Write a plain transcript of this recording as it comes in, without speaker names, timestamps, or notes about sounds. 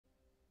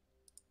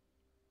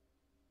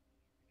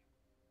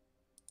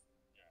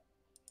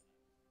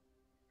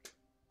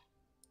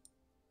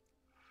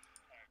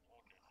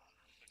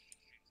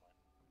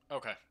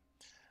Okay.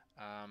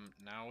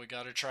 Now we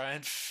gotta try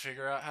and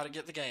figure out how to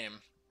get the game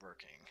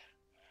working.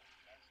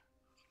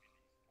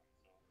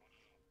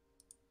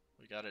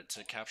 We got it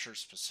to capture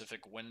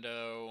specific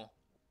window,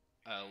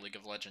 League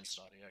of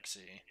Legends.exe.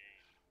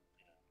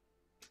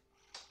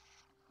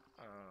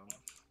 Um,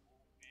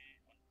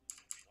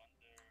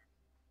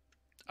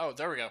 oh,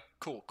 there we go.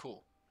 Cool,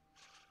 cool.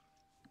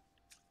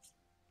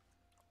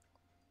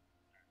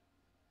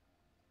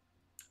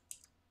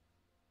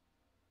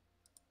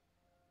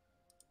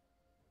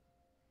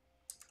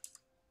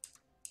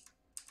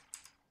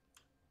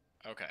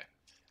 Okay.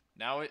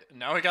 Now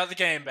we got the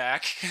game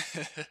back.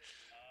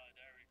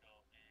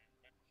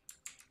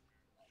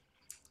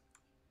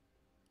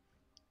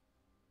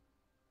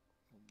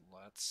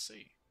 Let's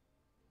see.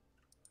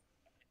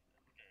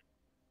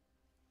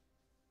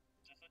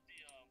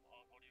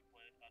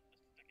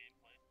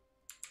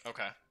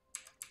 Okay.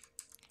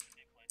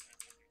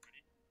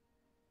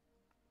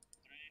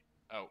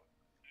 Oh,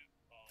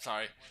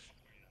 sorry.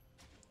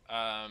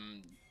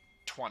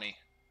 20.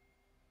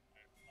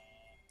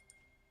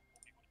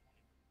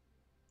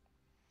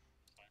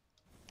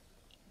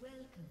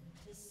 Welcome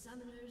to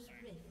Summoner's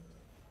Rift.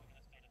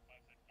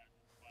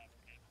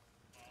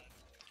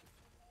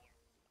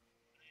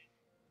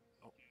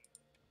 Oh.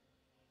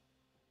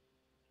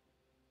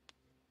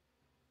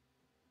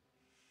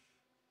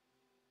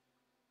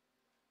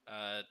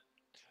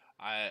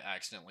 I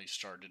accidentally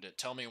started it.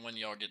 Tell me when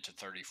y'all get to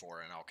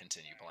 34 and I'll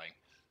continue playing.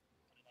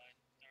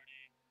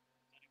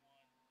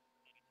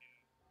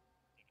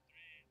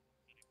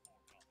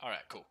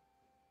 Alright, cool.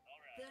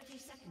 30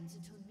 seconds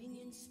until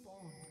minions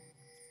spawn.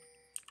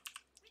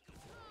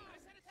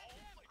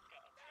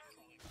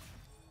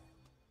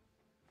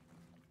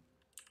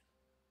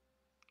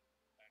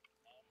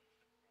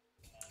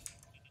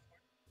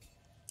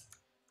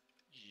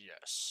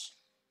 Yes.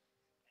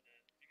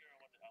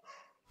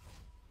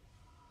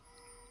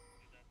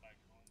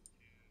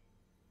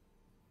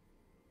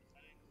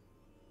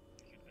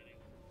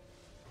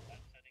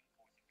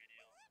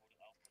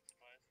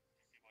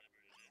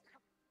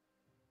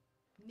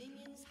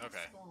 Minions have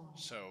Okay. spawned.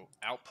 So,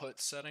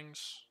 output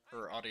settings,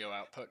 or audio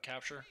output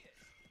capture.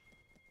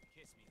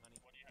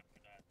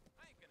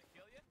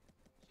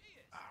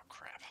 Oh,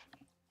 crap.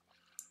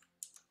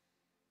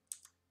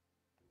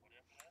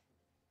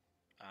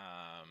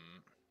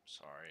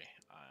 Sorry.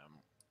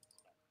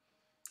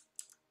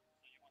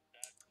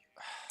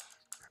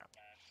 Crap.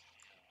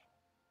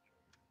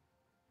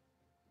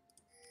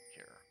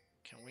 Here.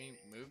 Can we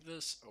move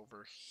this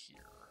over here?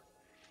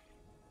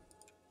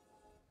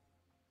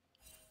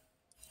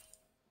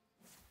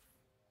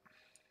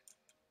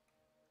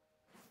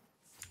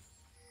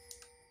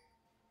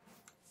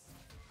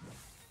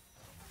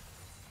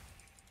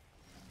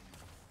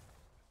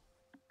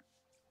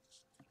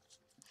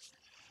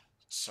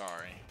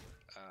 Sorry.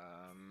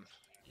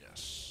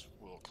 Yes,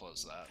 we'll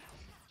close that.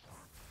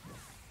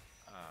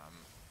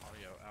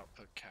 Audio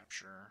output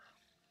capture.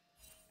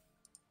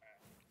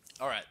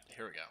 Alright,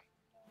 here we go.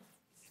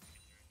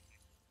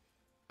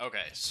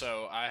 Okay,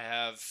 so I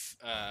have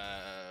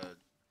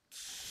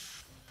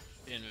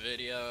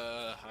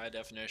NVIDIA high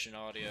definition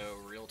audio,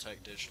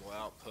 Realtek digital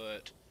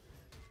output,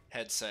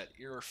 headset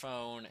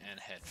earphone, and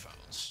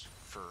headphones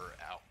for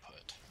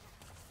output.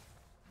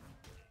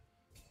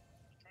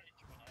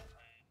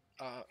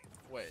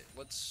 Wait,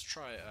 let's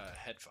try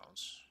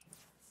headphones.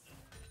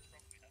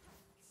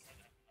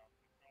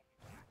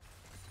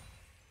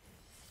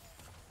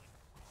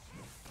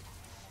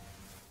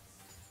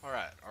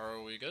 Alright,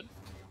 are we good?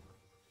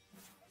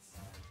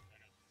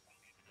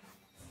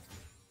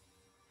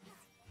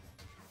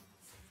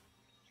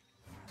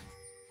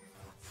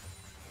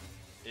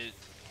 It...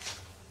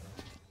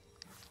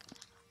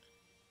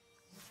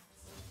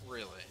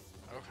 Really?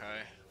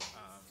 Okay.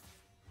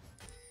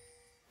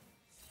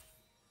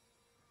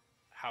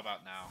 How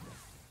about now?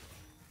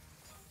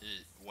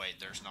 Wait,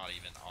 there's not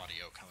even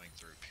audio coming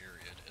through,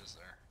 period, is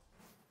there?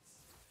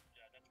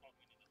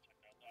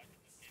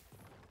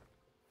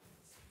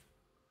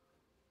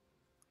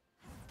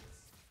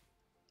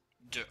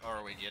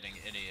 Are we getting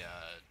any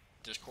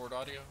Discord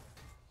audio?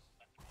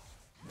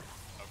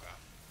 Okay.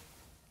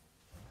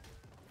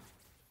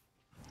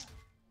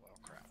 Well,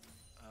 crap.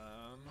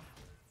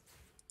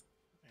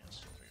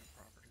 Advanced audio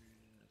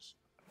properties.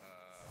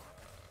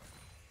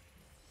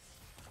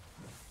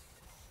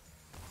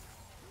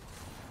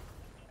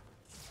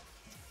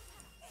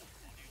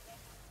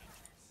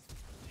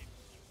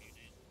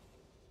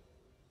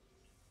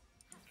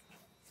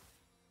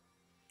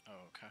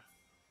 Okay.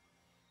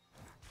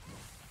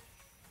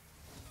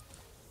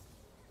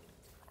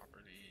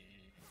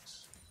 Properties.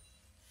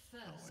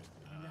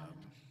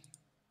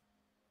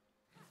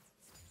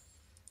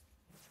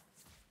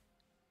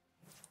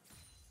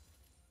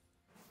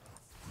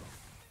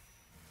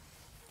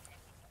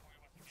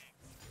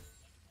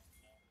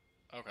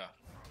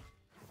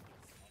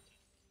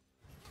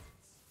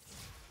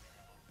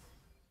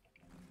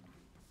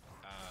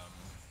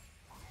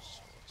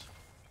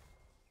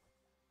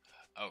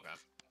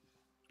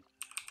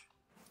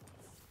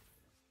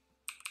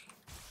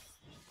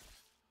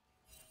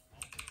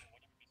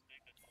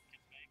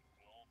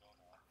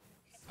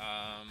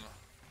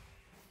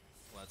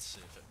 Let's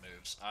see if it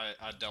moves. I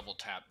double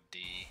tap D.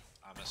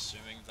 I'm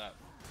assuming that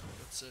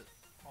puts it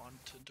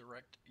onto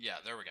direct. Yeah,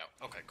 there we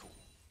go. Okay, cool.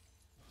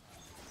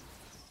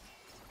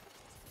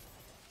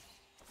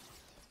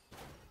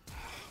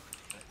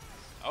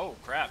 Oh,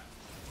 crap.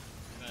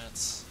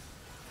 That's...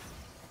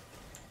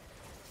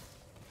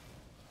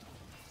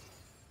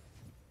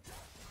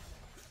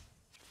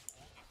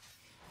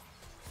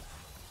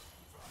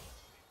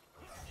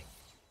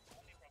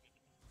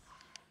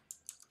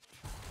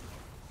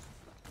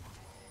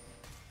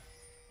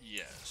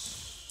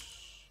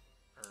 Yes.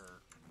 Let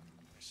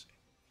me see.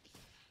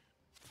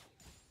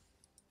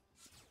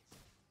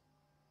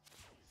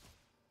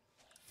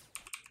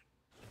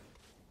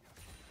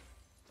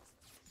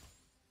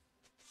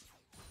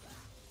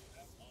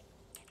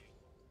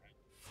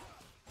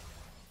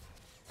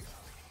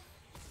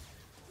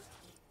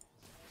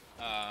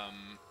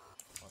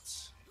 Let's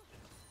see.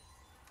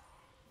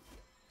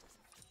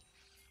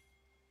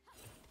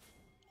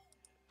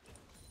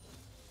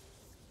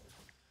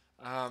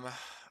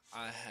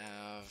 I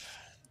have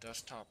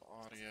desktop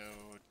audio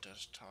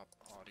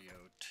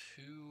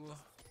 2,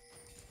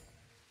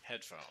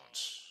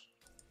 headphones.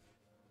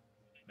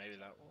 Maybe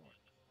that will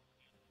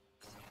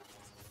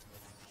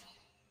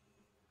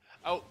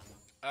work.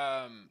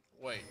 Oh,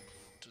 wait.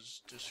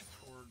 Does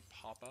Discord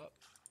pop up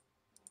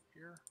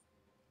here?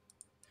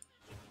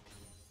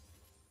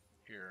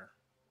 Here.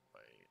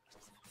 Wait.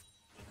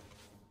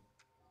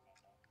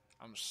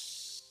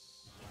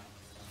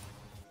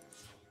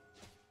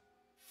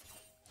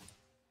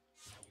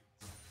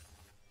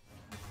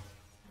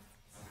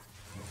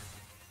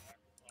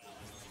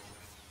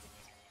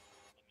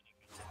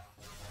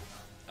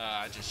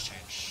 I just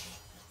changed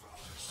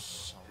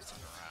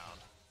something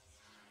around.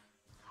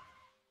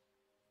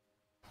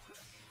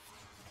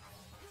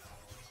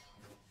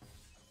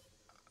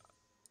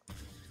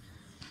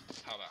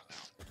 How about now?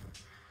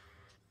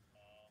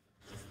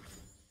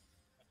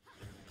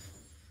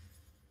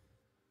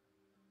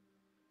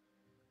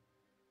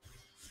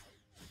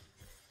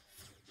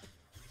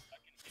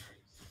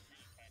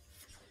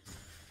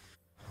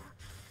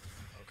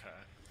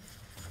 Okay.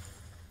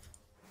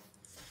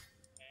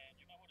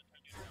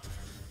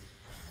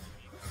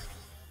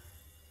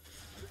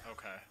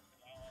 Okay.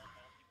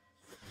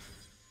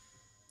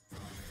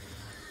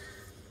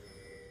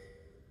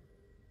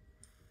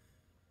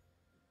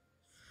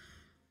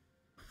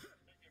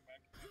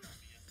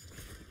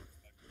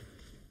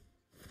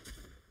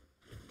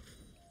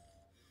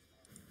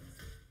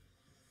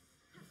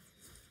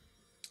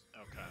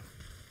 Okay.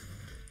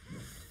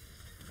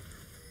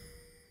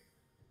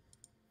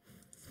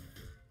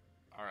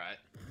 All right.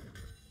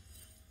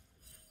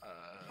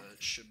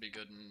 It should be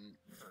good in.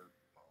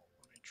 Well,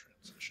 let me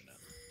transition it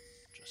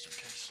just in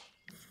case.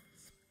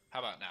 How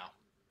about now?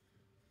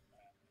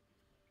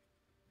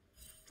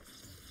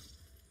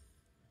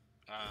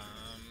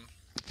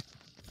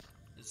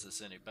 Is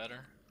this any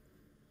better?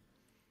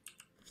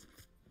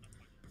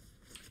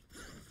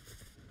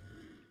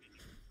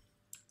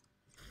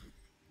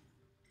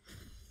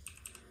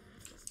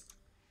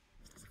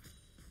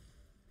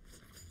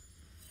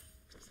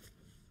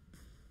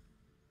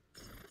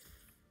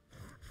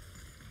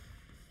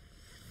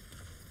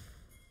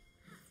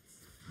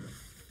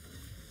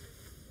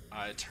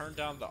 I turned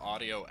down the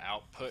audio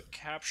output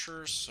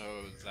capture, so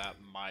that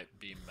might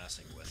be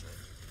messing with it.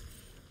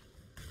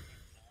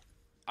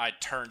 I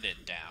turned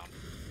it down.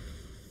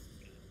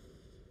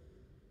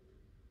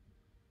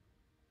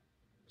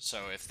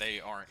 So if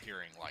they aren't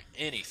hearing like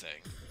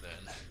anything,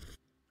 then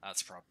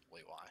that's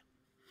probably why.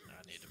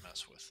 I need to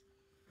mess with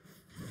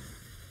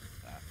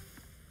that.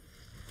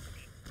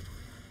 Okay.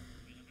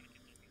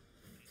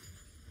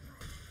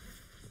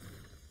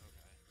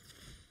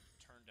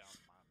 Turn down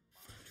my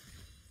mic.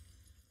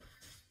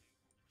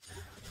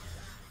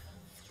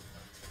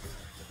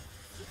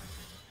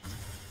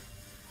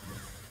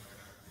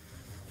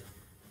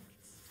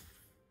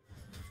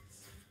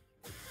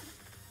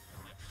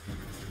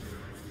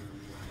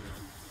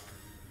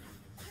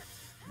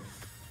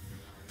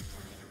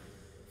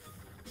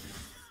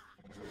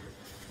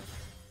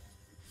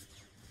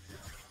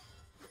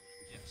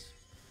 Yes.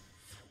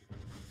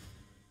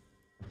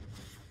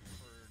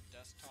 For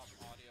desktop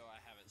audio, I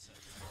have it set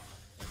to 1.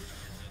 Is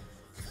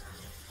it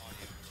for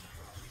audio 2?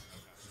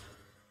 Okay.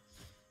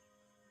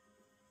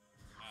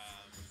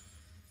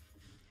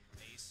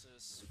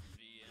 Asus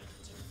V8.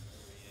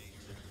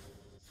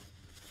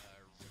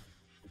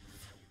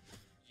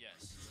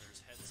 Yes,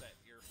 there's headset,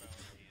 earphone,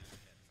 and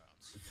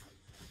headphones.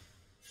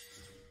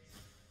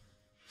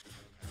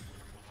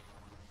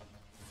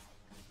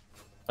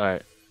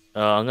 Alright.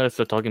 I'm gonna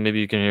start talking. Maybe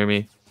you can hear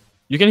me.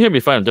 You can hear me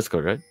fine on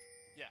Discord, right?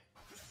 Yeah.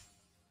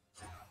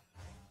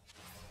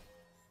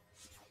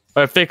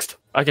 Alright, fixed.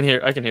 I can hear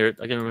it. I can hear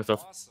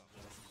myself. Awesome.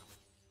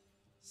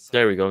 So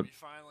There we go. We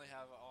finally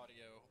have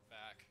audio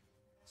back.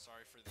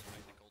 Sorry for the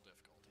technical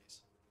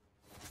difficulties.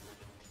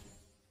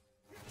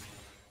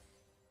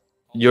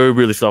 You're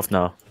really soft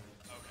now. Okay.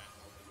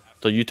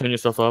 So you turn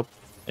yourself up.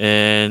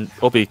 And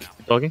Opie,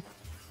 keep talking.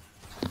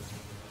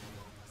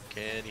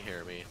 Can you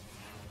hear me?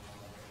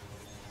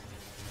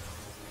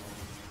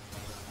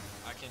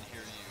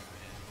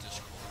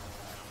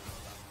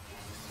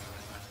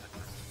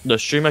 The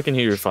stream I can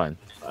hear you fine.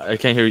 I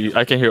can't hear you.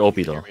 I can't hear OP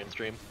You can though. hear me in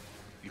stream?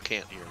 You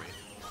can't hear me.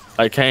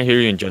 I can't hear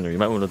you in general. You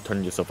might want to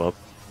turn yourself up.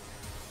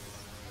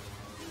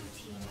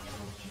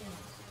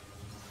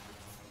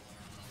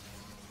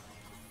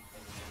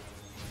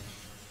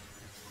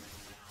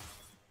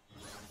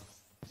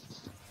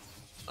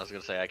 I was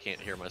gonna say I can't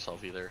hear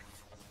myself either.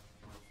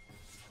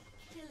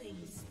 Killing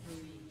spree.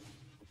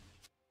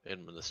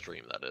 In the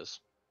stream, that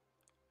is.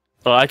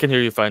 Oh, I can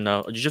hear you fine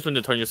now. You just want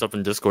to turn yourself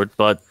in Discord,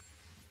 but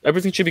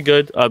everything should be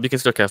good. We can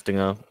start casting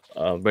now.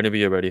 Whenever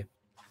you're ready.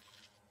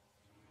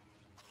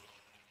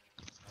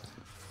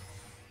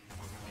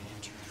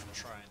 Need to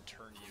try and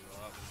turn you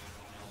up.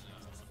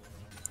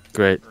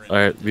 Great. All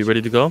right, we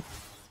ready to go?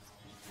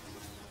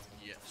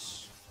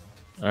 Yes.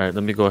 All right,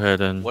 let me go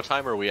ahead and. What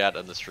time are we at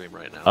in the stream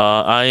right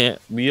now?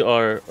 We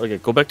are okay.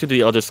 Go back to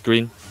the other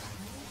screen.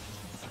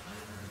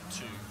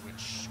 To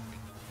which?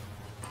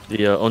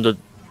 The on the,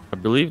 I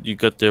believe you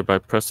got there by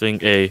pressing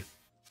A. Okay.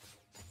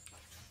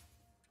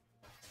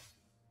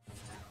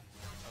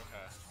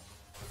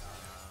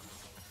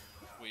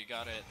 We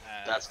got it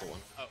at. That's the one.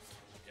 Oh,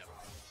 yep.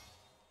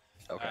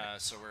 Okay.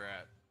 So we're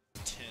at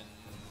 10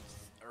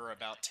 or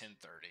about 10:30.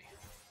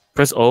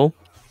 Press O.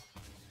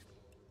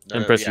 No,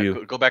 and press yeah,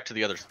 U. Go back to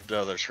the other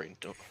screen.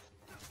 Don't.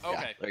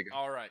 Okay. there you go.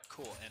 All right.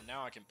 Cool. And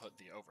now I can put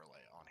the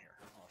overlay on here.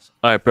 Awesome.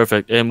 All right,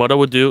 perfect. And what I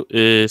would do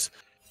is,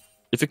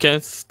 if you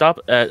can, stop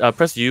at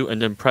press U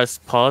and then press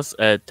pause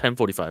at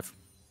 10:45.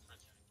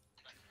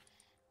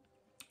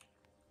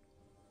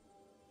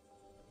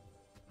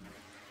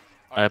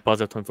 I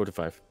pause at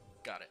 10:45.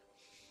 Got it.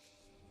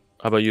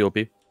 How about you, OP?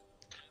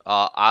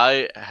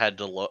 I had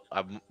to look.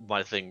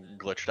 My thing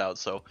glitched out,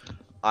 so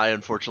I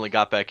unfortunately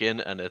got back in,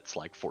 and it's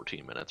like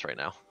 14 minutes right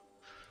now.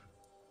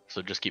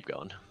 So just keep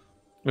going.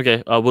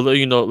 Okay, we'll let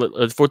you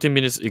know. 14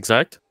 minutes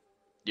exact.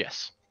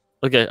 Yes.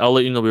 Okay, I'll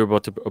let you know we're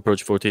about to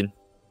approach 14.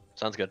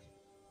 Sounds good.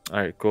 All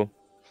right, cool.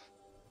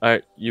 All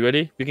right, you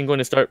ready? We can go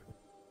and start.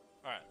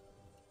 All right.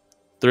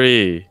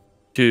 3,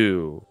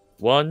 2,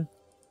 1,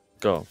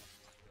 go.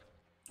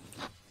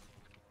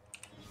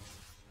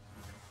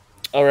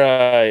 All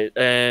right,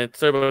 and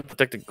sorry about the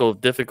technical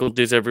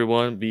difficulties,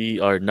 everyone. We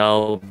are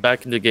now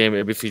back in the game.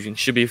 Everything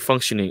should be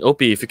functioning.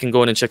 OP, if you can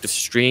go in and check the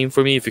stream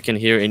for me, if you can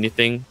hear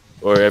anything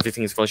or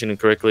everything is functioning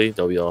correctly,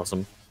 that'll be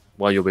awesome.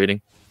 While you're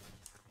waiting.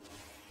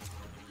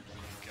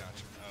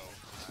 Gotcha. Oh,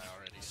 I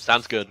already.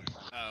 Sounds good.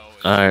 Oh,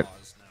 it's All right.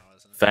 paused now,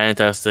 isn't it?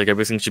 Fantastic.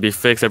 Everything should be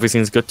fixed.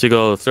 Everything's good to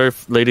go. Sorry,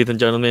 ladies and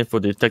gentlemen, for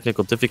the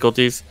technical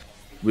difficulties.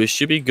 We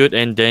should be good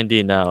and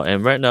dandy now.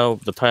 And right now,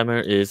 the timer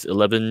is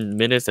 11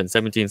 minutes and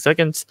 17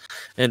 seconds.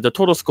 And the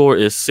total score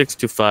is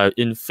 6-5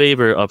 in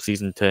favor of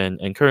Season 10.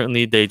 And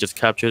currently, they just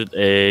captured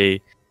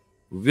a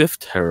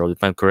Rift Herald,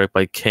 if I'm correct,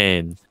 by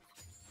Ken.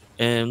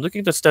 And looking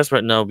at the stats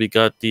right now, we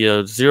got the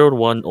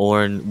 0-1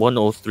 Ornn,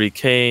 103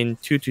 Kane,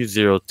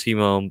 220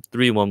 Timo,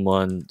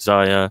 311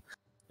 Zaya,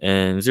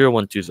 and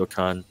 012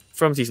 Zokan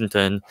from Season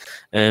 10.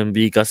 And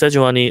we got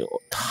Sejuani.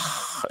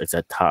 Is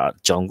that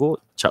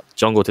Jungle?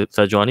 Jungle to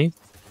Sejuani.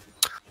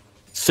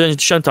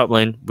 Shen top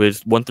lane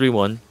with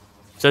 131.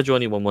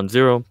 Sejuani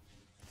 110.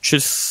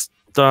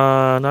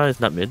 Tristana is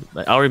not mid.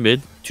 Our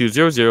mid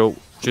 200.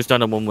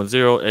 Tristana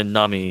 110. And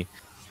Nami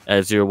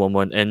at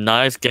 011. And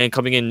nice gang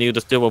coming in new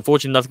to steal.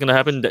 Unfortunately, that's gonna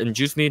happen. And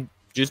Juice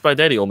by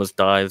Daddy almost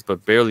dies,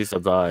 but barely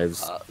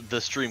survives. The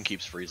stream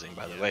keeps freezing,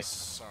 by the way.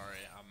 Sorry,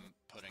 I'm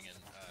putting in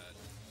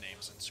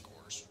names and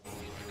scores.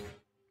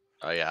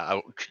 Yeah,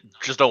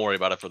 just don't worry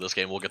about it for this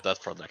game. We'll get that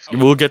for the next game.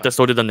 We'll get that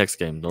sorted the next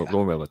game. Don't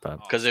worry about that.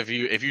 Because if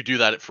you do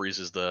that, it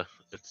freezes the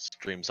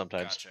stream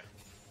sometimes. Gotcha.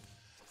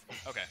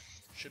 Okay,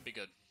 should be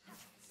good.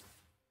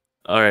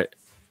 All right.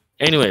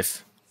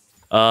 Anyways,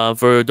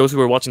 for those who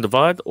are watching the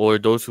VOD or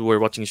those who are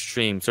watching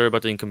stream, sorry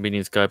about the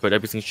inconvenience, guys, but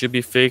everything should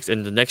be fixed,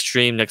 and the next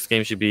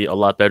game should be a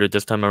lot better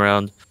this time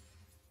around.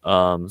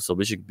 So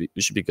we should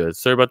be good.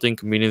 Sorry about the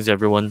inconvenience,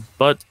 everyone,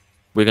 but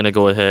we're gonna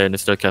go ahead and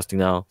start casting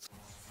now.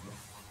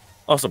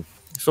 Awesome.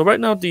 So right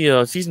now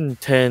the season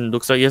 10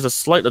 looks like he has a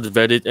slight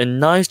advantage, and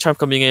nice trap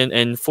coming in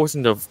and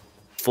forcing the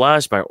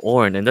flash by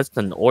Ornn, and that's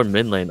an Ornn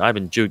mid lane. I've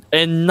been juked,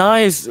 and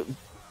nice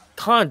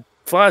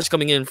flash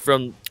coming in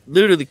from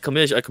literally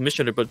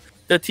commissioner, but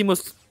that team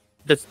was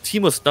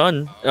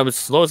stunned.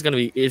 Slow is gonna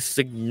be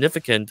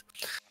significant,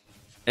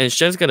 and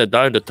Shen's gonna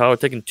die in the tower,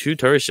 taking 2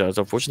 turret shots.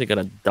 Unfortunately,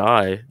 gonna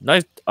die.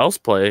 Nice house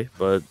play,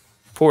 but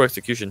poor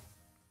execution.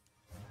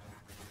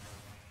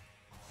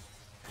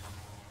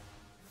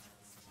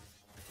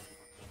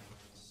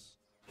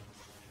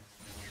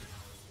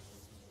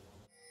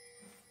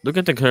 Look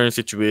at the current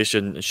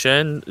situation.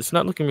 Shen, it's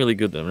not looking really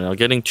good right now.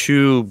 Getting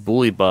too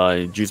bullied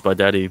by Juice by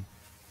Daddy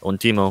on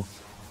Timo.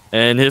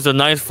 And here's a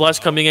nice flash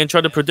coming in.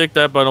 Try to predict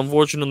that, but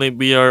unfortunately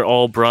we are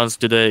all bronze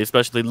today,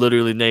 especially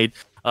literally Nate.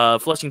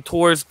 Flashing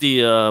towards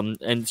the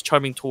and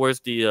charming towards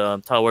the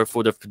tower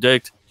for the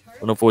predict,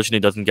 but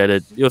unfortunately doesn't get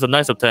it. It was a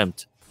nice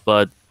attempt,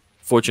 but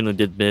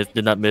fortunately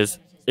did not miss.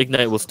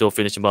 Ignite will still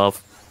finish him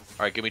off.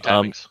 Alright, give me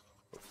timings.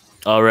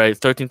 Alright,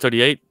 13,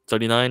 38,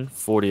 39,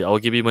 40. I'll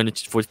give you when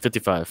it's for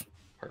 55.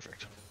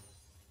 Perfect.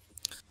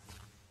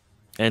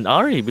 And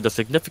Ari with a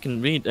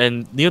significant lead,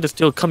 and Neil is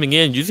still coming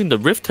in using the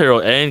Rift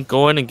Herald and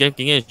going and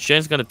getting in.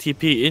 Shen's gonna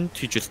TP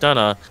into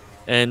Tristana,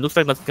 and looks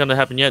like nothing's gonna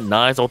happen yet.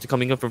 Nice ulti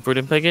coming in from Fruit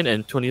and Pagan,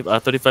 and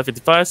 35,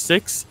 55,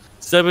 6,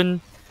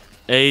 7,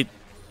 8,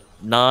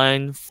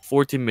 9,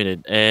 14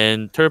 minute.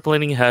 And turret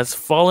planing has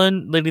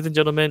fallen, ladies and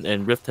gentlemen,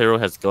 and Rift Herald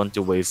has gone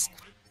to waste.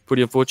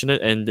 Pretty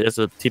unfortunate, and there's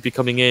a TP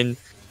coming in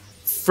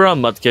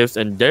from Mudkips,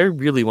 and they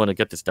really want to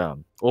get this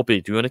down.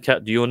 Opie, do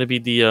you want to be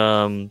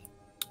the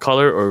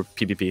caller or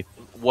PvP?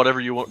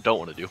 Whatever you don't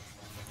want to do.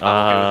 I'm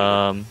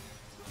okay with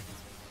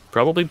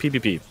Probably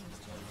PvP.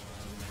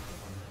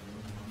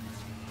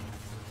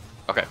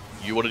 Okay,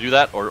 you want to do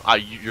that, or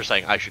you're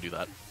saying I should do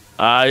that?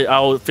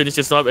 I'll finish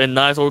this up, and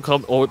nice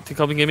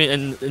coming in,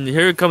 and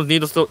here comes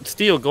Needle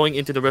Steel going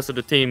into the rest of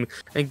the team,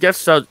 and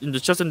gets out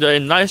just in the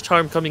nice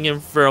charm coming in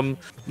from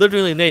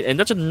literally Nate, and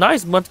that's a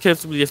nice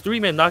Mudkips with a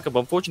 3-man knockup.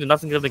 Unfortunately,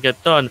 nothing's gonna get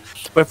done.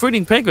 But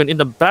Fruiting Penguin in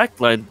the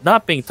backline,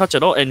 not being touched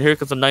at all, and here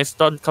comes a nice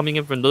stun coming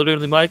in from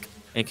literally Mike,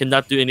 and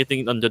cannot do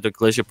anything under the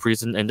Glacier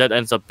Prison, and that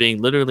ends up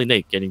being literally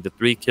Nate getting the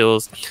 3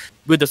 kills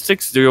with a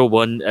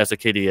 6-0-1 as a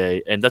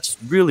KDA, and that's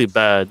really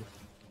bad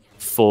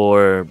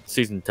for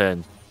Season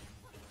 10.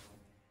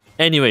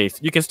 Anyways,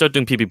 you can start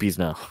doing PvPs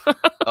now.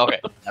 Okay,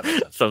 that makes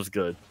sense. Sounds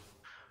good.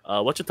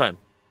 What's your time?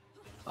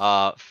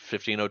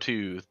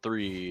 15:02,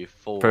 3,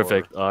 4.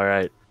 Perfect. All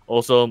right.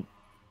 Also,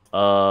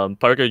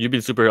 Parker, you've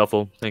been super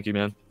helpful. Thank you,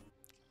 man.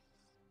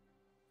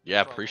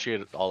 Yeah,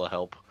 appreciate all the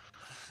help.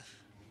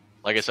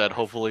 Like I said,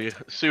 hopefully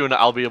soon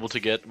I'll be able to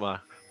get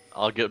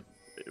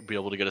be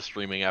able to get a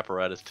streaming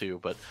apparatus too.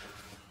 But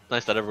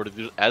nice that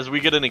everybody as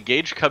we get an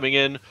engage coming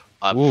in,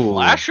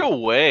 flash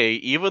away.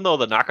 Even though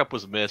the knockup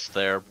was missed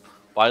there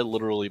by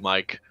literally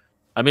Mike.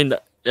 I mean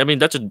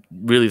that's a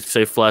really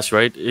safe flash,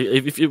 right?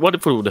 If you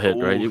wanted to put the hit,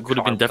 right, it could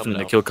have been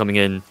definitely a kill coming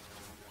in.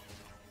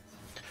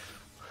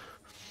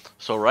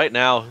 So right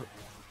now,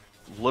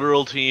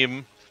 literal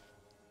team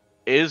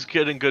is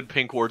getting good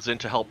pink wards in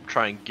to help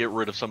try and get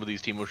rid of some of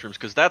these team mushrooms,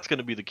 because that's going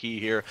to be the key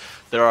here.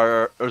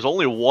 There's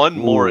only one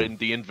more in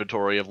the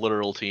inventory of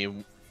literal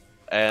team,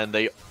 and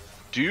they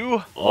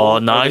do. Oh,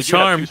 nice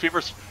charm.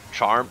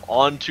 Charm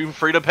onto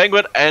Freedom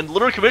Penguin, and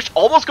literally Kamish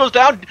almost goes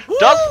down.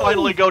 Does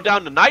finally go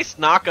down. A nice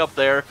knock up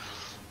there.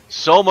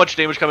 So much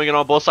damage coming in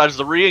on both sides.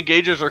 The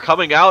re-engagers are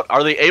coming out.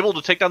 Are they able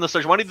to take down the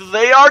Sejuani?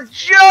 They are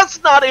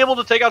just not able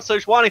to take out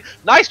Sejuani.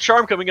 Nice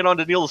charm coming in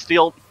onto Neil the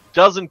Steel.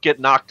 Doesn't get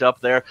knocked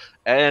up there,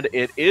 and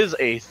it is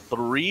a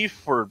 3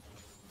 for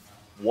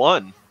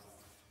 1.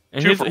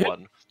 And 2 for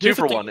 1. 2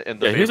 for 1 in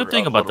the here's the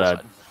thing about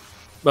that.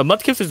 But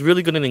Mudkips is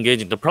really good at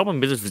engaging. The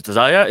problem is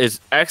Zaya is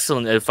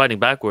excellent at fighting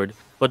backward,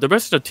 but the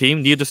rest of the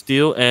team, Neil the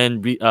Steel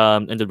and the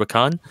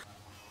Rakan,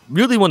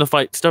 really want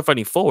to start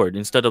fighting forward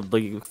instead of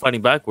like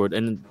fighting backward.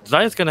 And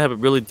Zaya's gonna have a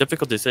really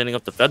difficulty setting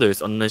up the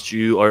feathers unless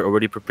you are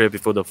already prepared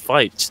before the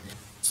fight.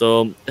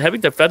 So having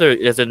that feather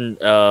as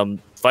an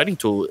fighting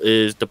tool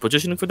is the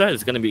positioning for that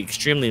is going to be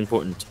extremely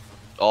important.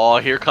 Oh,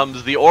 here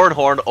comes the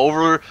Oranhorn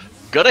over.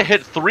 Gonna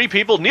hit 3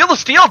 people. Neil the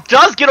Steel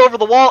does get over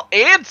the wall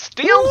and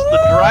steals the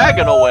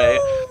dragon away.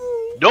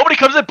 Nobody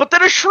comes in, but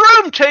then a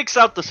shroom takes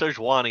out the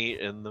Sejuani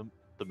in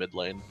the mid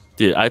lane.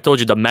 Dude, I told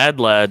you, the Mad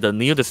Lad, the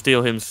Neil the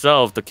Steel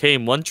himself, the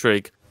KM1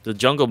 Drake, the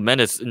Jungle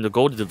Menace in the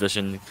Gold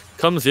Division,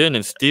 comes in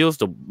and steals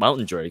the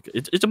Mountain Drake.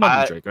 It's a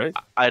Mountain Drake, right?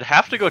 I'd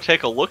have to go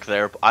take a look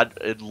there.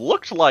 It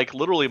looked like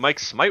literally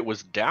Mike's Smite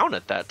was down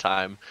at that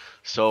time.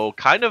 So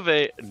kind of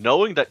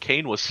knowing that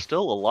Kane was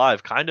still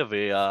alive, kind of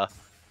a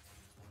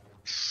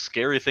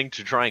scary thing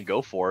to try and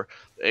go for.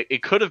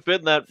 It could have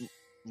been that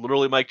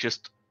literally Mike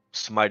just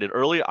smited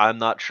early. I'm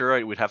not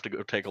sure. We'd have to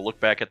go take a look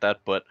back at that.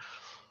 But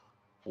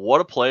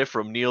what a play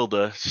from Neil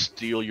to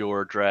steal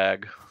your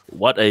drag.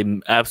 What a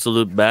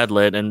absolute bad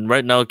lad. And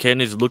right now Ken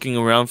is looking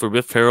around for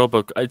Rift Herald,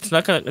 but it's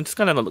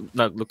gonna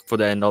not look for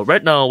that. No,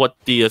 right now what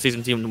the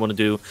season team want to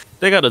do,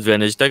 they got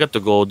advantage, they got the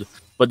gold,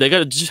 but they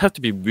just have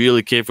to be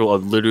really careful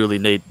of literally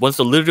Nate. Once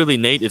the literally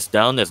Nate is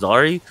down as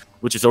Ari,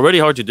 which is already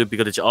hard to do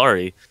because it's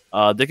Ari,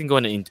 they can go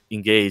in and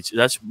engage.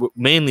 That's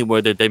mainly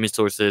where their damage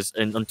source is,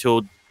 and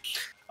until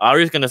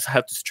Ari is going to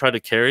have to try to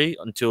carry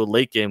until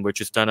late game, where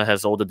Tristana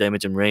has all the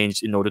damage and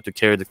range in order to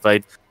carry the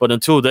fight. But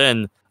until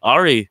then,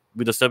 Ari,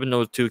 with a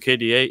 702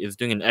 KDA, is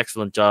doing an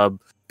excellent job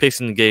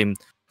pacing the game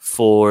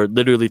for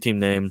literally team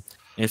name.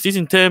 In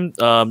Season 10,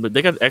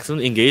 they got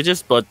excellent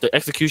engages, but the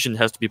execution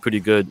has to be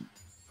pretty good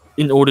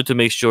in order to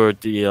make sure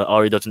the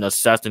Ari doesn't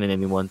assassinate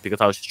anyone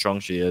because how strong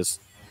she is.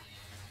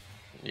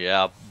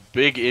 Yeah,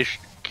 big-ish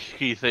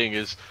key thing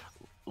is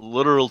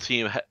literal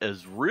team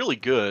is really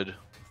good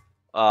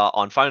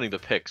on finding the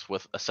picks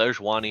with a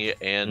Sejuani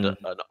and an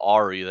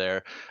Ari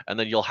there, and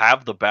then you'll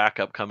have the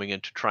backup coming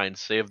in to try and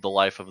save the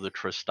life of the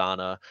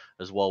Tristana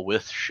as well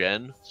with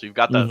Shen. So you've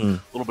got that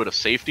little bit of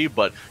safety,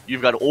 but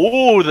you've got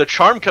the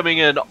charm coming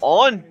in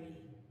on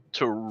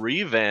to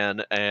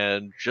Revan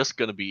and just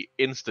gonna be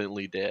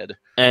instantly dead.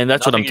 And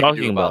that's what I'm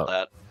talking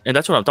about. And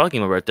that's what I'm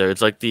talking about right there.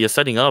 It's like the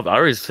setting up.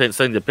 Ari's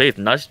setting the pace.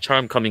 Nice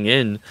charm coming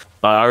in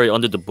by Ari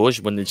under the bush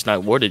when it's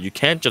not warded. You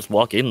can't just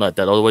walk in like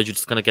that. Otherwise, you're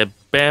just going to get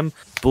bam,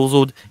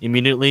 boozled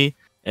immediately.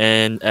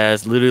 and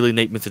as literally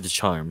Nate Mr. the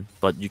Charm.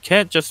 But you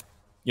can't just,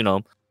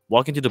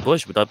 walk into the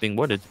bush without being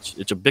warded.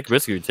 It's a big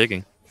risk you're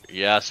taking.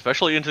 Yeah,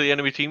 especially into the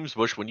enemy team's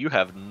bush when you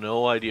have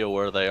no idea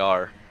where they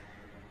are.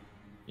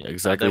 Yeah, And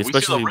exactly. then we see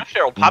Especially the Rift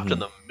Herald popped in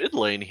Mhm. the mid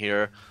lane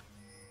here.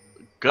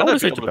 I Gonna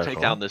wouldn't be say it's a able to bad take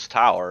call. down this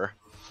tower.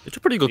 It's a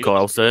pretty good call,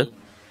 I'll say.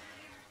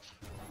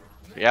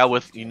 Yeah,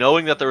 with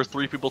knowing that there were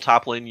 3 people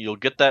top lane, you'll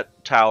get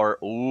that tower.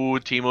 Ooh,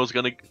 Teemo's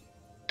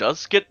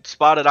does get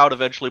spotted out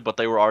eventually, but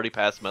they were already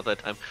past him at that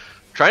time.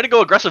 Trying to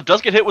go aggressive,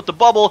 does get hit with the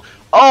bubble.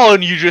 Oh,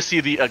 and you just see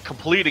the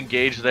complete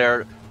engage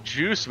there.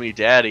 Juice me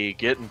daddy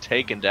getting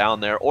taken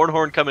down there.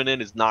 Ornhorn coming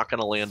in is not going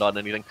to land on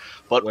anything.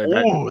 But, Wait,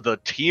 the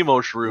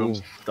Teemo shrooms.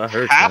 Ooh, that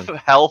hurts, half man.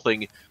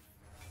 healthing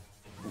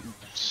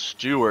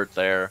Stewart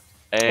there.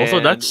 And Also,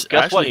 that's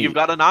guess what? actually- You've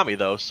got a Nami,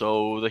 though,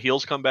 so the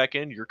heals come back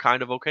in. You're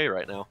kind of okay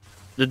right now.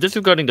 The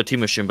disregarding the team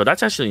machine, but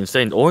that's actually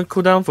insane. Orin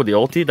cooldown for the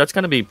ulti, that's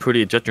gonna be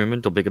pretty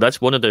detrimental because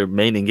that's one of their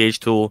main engage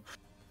tool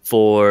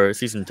for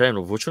season 10.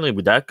 Unfortunately,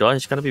 with that gun,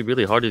 it's gonna be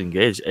really hard to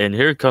engage. And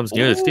here it comes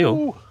near the steal.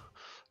 Ooh.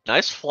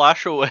 Nice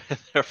flash away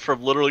there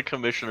from literally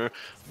Commissioner.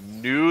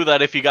 Knew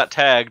that if he got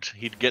tagged,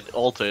 he'd get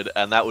ulted,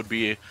 and that would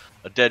be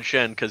a dead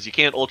Shen because you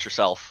can't ult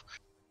yourself.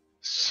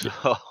 So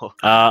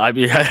I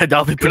mean,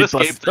 that'll be pretty escape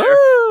busted. there.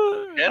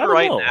 I Shen don't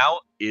right know. now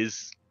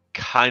is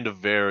kind of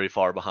very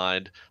far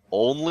behind.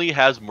 Only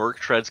has Merc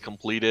Treads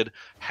completed,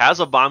 has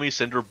a Bomby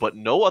Cinder, but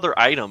no other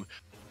item.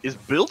 Is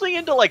building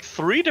into like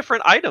 3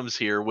 different items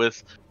here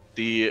with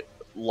the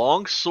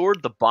Long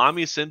Sword, the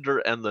Bomby Cinder,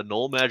 and the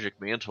Null Magic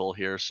Mantle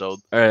here. So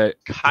Alright,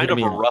 kind hear of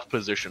me a out. rough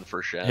position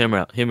for Shen. Hear me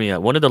out. Hear me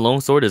out. One of the long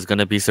sword is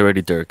gonna be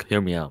Serenity Dirk.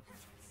 Hear me out.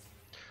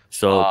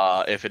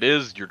 So, If it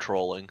is, you're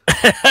trolling.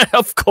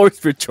 of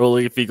course, we're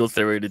trolling if he goes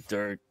Serenity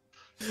Dirk.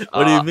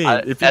 What do you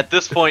mean? At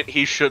this point,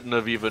 he shouldn't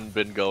have even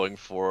been going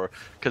for,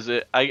 because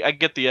I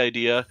get the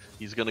idea.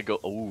 He's gonna go.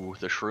 Ooh,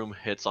 the shroom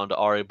hits onto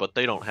Ari, but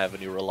they don't have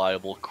any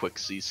reliable quick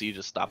CC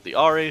to stop the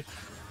Ari,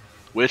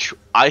 which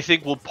I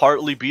think will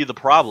partly be the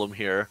problem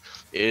here.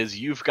 Is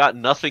you've got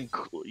nothing.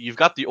 You've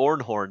got the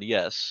Ornhorn,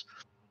 yes,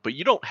 but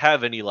you don't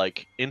have any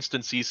like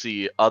instant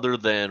CC other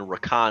than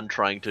Rakan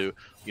trying to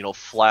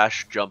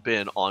flash jump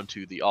in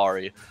onto the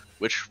Ari,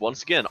 which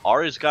once again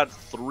Ari's got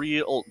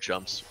 3 ult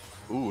jumps.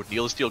 Ooh,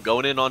 Neil Steel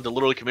going in onto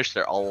literally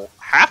Commissioner there. All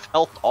half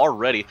health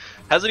already.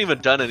 Hasn't even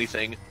done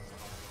anything.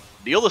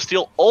 Neil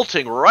Steel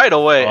ulting right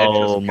away and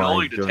Oh just my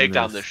going to take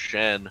down goodness. this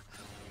Shen.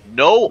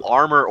 No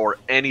armor or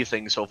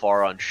anything so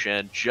far on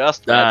Shen.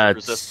 Just magic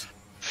resist.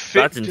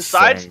 That's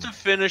Decides insane. to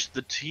finish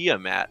the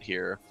Tiamat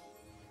here.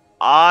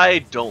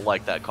 I don't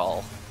like that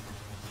call.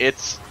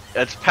 It's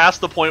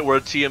past the point where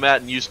Tiamat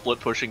and you split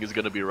pushing is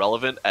going to be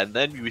relevant, and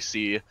then we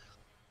see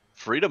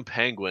Freedom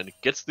Penguin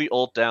gets the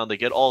ult down, they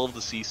get all of the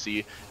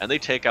CC, and they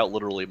take out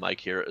literally Mike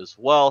here as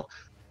well.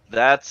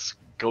 That's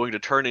going to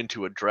turn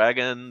into a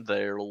dragon.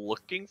 They're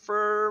looking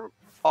for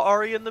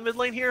Ari in the mid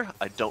lane here.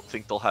 I don't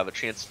think they'll have a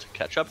chance to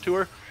catch up to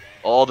her.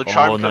 Oh, the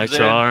charm comes nice in.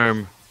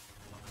 charm.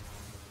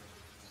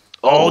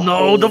 Oh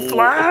no, the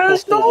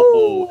flash! No!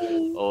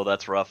 Oh,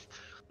 that's rough.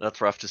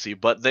 That's rough to see.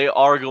 But they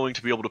are going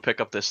to be able to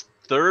pick up this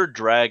 3rd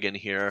dragon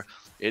here.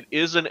 It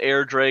is an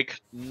air drake,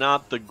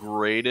 not the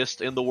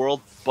greatest in the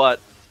world, but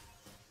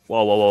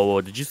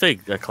Whoa! Did you say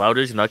that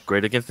Cloudage is not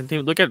great against the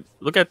team? Look at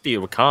the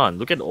Rakan.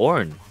 Look at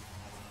Ornn.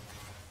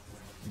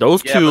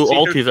 Those Yeah, two but see,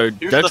 ultis are here's the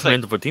thing.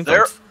 detrimental for team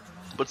They're- fights.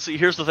 But see,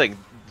 here's the thing.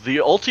 The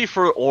ulti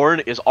for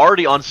Ornn is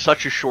already on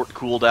such a short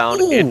cooldown,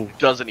 Ooh. it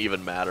doesn't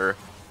even matter.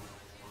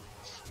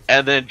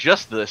 And then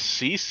just the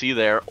CC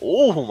there.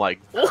 Oh my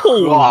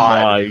Oh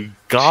god. my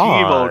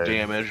god! Teemo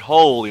damage.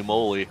 Holy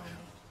moly.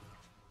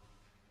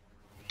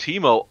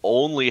 Teemo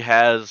only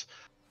has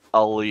a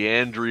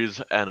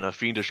Leandries and a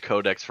Fiendish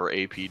Codex for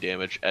AP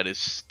damage and is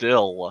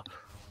still,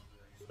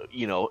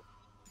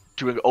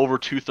 doing over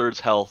 2/3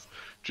 health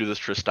to this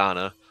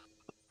Tristana.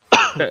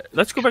 Okay,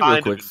 let's go back real Kind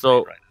of quick. insane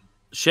So, right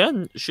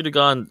Shen should have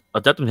gone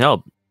Adept in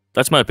Help.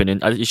 That's my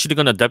opinion. He should have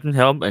gone Adept in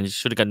Help and he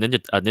should have got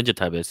Ninja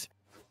Tabis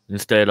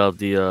instead of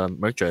the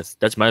Merc Dress.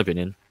 That's my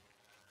opinion.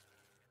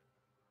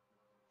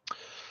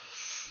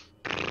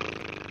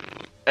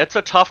 It's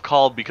a tough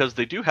call because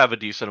they do have a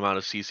decent amount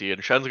of CC,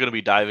 and Shen's going to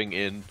be diving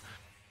in.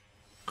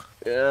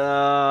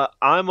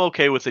 I'm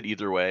okay with it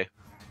either way.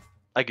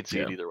 I could see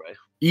it Yeah. either way.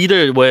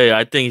 Either way,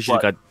 I think he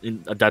should have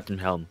got Adept in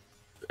Helm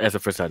as a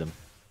first item.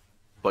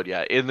 But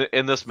yeah, in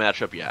this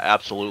matchup, yeah,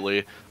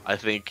 absolutely. I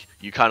think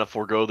you kind of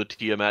forego the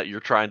Tiamat. You're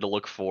trying to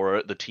look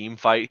for the team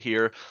fight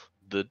here.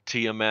 The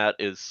Tiamat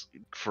is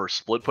for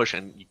split push,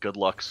 and good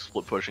luck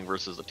split pushing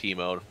versus a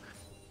Teemo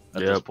at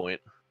this Yep.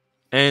 point.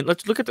 And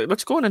let's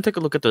go in and take a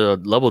look at the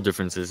level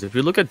differences. If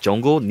you look at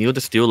Jungle, Neil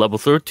the Steel level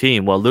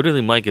 13, while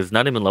literally Mike is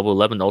not even level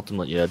 11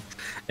 ultimate yet.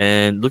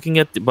 And looking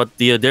at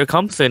they're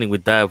compensating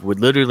with that with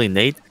literally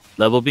Nate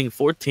level being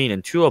 14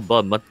 and 2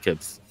 above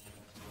Mudkips.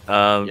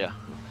 Yeah.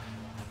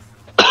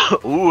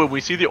 Ooh, and we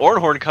see the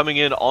Ornhorn coming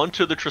in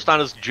onto the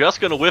Tristana's just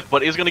going to whiff,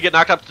 but is going to get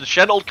knocked up. The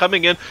Shen ult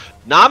coming in.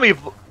 Nami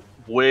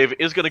wave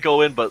is going to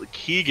go in, but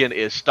Keegan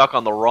is stuck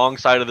on the wrong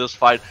side of this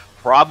fight.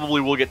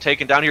 probably will get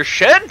taken down here.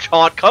 Shen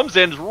taunt comes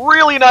in,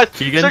 really nice.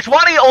 Keegan?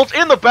 Sejuani ult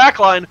in the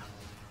backline.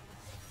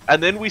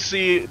 And then we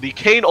see the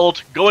Kayn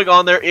ult going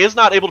on there, is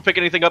not able to pick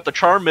anything up. The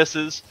charm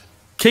misses.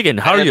 Keegan,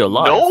 how are and you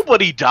alive?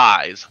 Nobody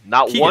dies.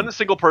 Not Keegan. one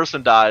single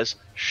person dies.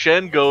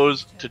 Shen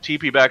goes to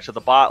TP back to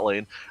the bot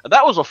lane. And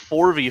that was a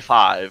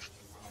 4v5.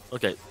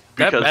 Okay,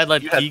 that Because bad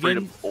lad you had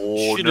Keegan freedom.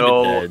 Oh, should have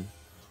been dead.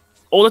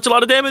 Oh, that's a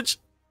lot of damage.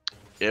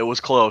 It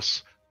was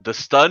close. The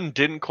stun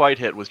didn't quite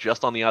hit, was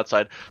just on the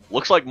outside.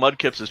 Looks like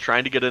Mudkips is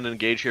trying to get in and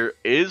engage here.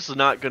 Is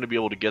not going to be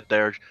able to get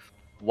there.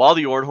 While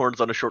the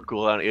Ornhorn's on a short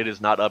cooldown, it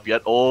is not up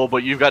yet. Oh,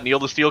 but you've got Neil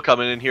the Steel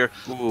coming in here.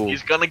 Ooh.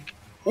 He's going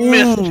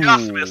to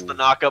just miss the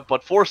knockup,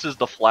 but forces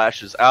the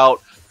flashes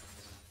out.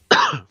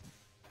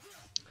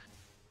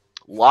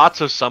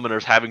 Lots of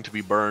summoners having to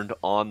be burned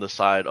on the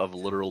side of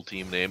literal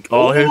team name.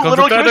 Oh, here comes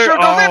literal the Commissioner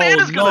cutter. goes in. It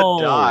Oh, is going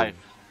to die.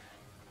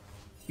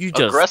 You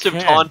just Aggressive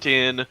can't. taunt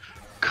in.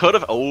 Could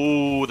have.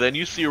 Oh, then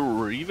you see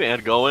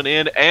Revan going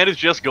in and is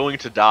just going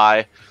to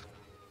die.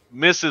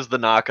 Misses the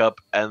knockup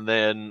and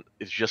then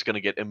is just going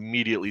to get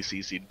immediately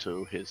CC'd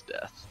to his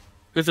death.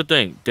 Here's the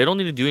thing: they don't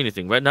need to do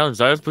anything right now.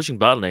 Zaya's pushing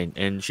bot lane,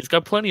 and she's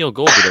got plenty of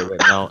gold over there right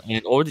now.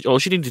 And all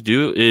she needs to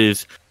do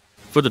is,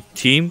 for the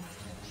team,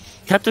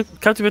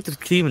 captivate the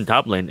team in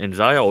top lane. And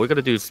Zaya, all we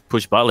gotta do is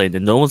push bot lane,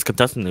 and no one's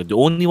contesting her. The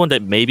only one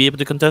that may be able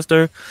to contest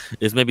her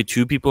is maybe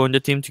two people in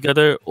the team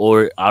together,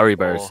 or Ari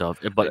by herself.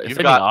 But you've I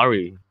think got-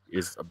 Ari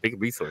is a big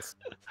resource.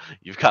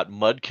 You've got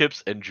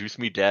Mudkips and Juice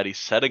Me Daddy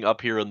setting up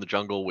here in the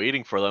jungle,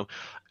 waiting for them.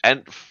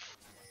 And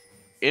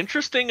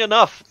interesting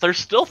enough, there's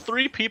still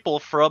 3 people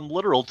from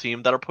Literal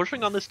Team that are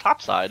pushing on this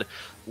top side,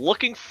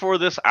 looking for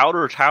this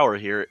outer tower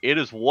here. It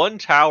is 1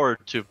 tower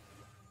to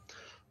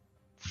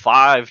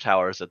 5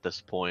 towers at this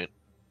point.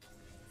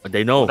 But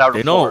they know. Tower to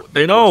They know. 4.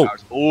 They know.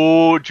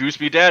 Oh, Juice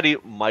Me Daddy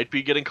might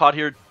be getting caught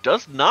here.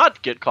 Does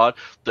not get caught.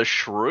 The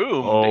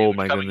Shroom Oh damage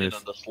my coming goodness. in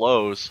on the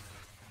slows.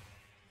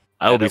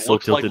 I will And be it so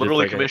looks like tilted.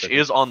 literally if I get Kamish that.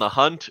 is on the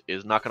hunt,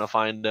 is not going to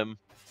find him.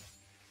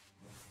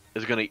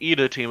 Is going to eat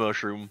a Teemo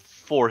Shroom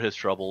for his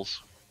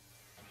troubles.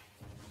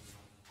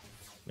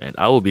 Man,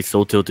 I will be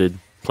so tilted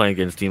playing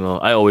against Teemo.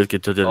 I always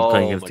get tilted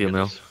playing against my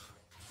Teemo.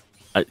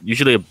 goodness.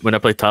 Usually when I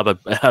play top,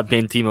 I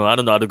ban Teemo. I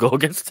don't know how to go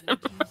against him.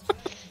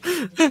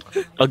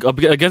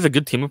 Against a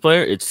good Teemo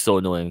player, it's so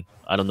annoying.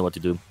 I don't know what to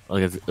do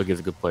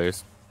against good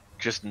players.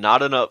 Just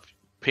not enough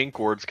pink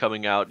wards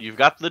coming out. You've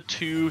got the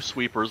 2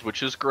 sweepers,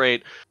 which is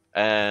great,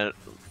 and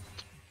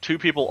 2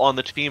 people on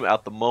the team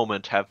at the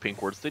moment have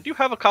pink wards. They do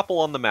have a couple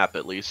on the map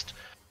at least,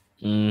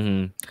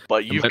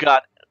 but you've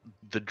got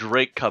the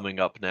Drake coming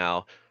up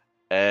now,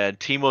 and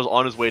Teemo's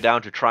on his way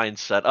down to try and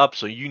set up,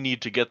 so you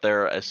need to get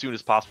there as soon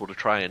as possible to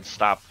try and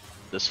stop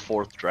this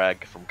 4th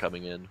drag from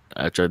coming in.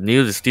 Actually,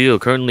 Neil the Steel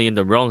currently in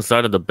the wrong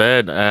side of the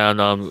bed, and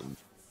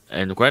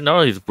right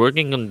now he's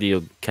working on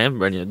the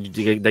camp. And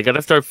they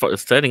gotta start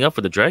setting up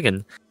for the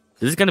dragon.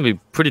 This is gonna be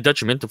pretty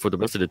detrimental for the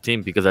rest of the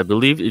team because I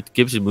believe it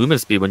gives you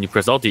movement speed when you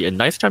press ulti, and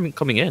nice timing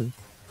coming in.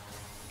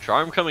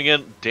 Charm coming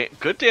in,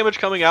 good damage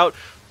coming out.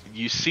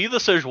 You see the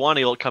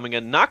Sejuani ult coming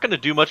in, not going to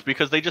do much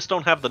because they just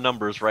don't have the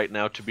numbers right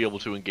now to be able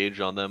to engage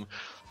on them.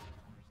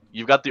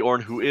 You've got the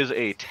Ornn, who is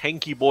a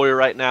tanky boy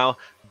right now,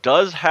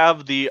 does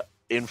have the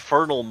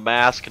Infernal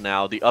Mask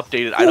now, the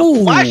updated item.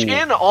 Ooh. Flash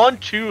in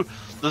onto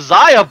the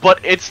Xayah, but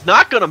it's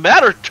not going to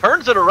matter.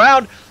 Turns it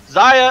around.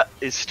 Xayah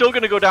is still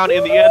going to go down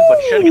in the end,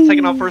 but Shen gets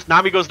taken out first.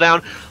 Nami goes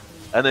down,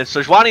 and then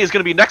Sejuani is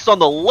going to be next on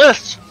the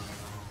list.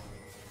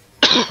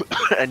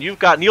 And you've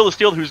got Neil the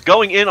Steel, who's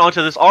going in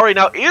onto this Ahri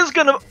now, is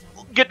going to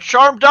get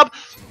charmed up.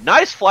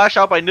 Nice flash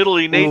out by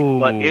Nidalee Nate,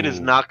 but it is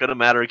not going to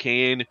matter.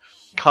 Kane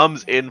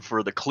comes in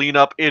for the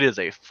cleanup. It is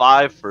a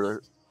 5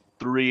 for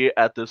 3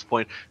 at this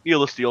point.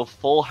 Neil the Steel,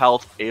 full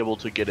health, able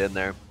to get in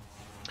there.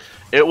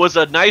 It was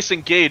a nice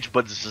engage,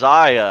 but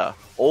Xayah,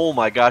 oh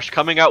my gosh,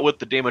 coming out with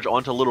the damage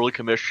onto literally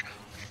Kamish,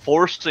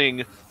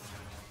 forcing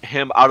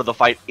him out of the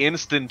fight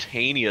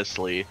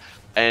instantaneously.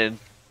 And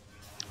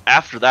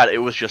after that, it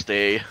was just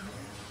a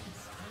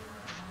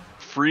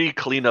free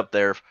cleanup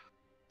there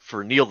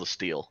for Neil the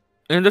Steel.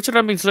 And that's what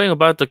I've been saying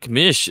about the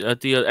Kamish.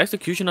 The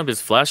execution of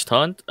his flash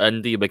taunt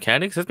and the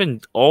mechanics has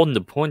been all in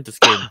the point this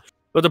game.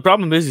 But the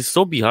problem is he's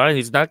so behind,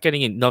 he's not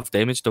getting enough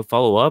damage to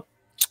follow up.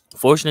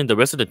 Fortunately, the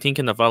rest of the team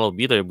cannot follow up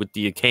either, with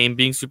the Kane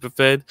being super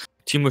fed,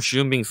 Team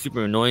Mushroom being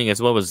super annoying,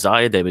 as well as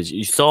Xayah damage.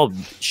 You saw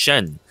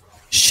Shen.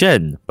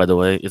 Shen, by the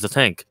way, is a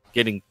tank,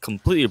 getting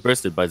completely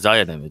bursted by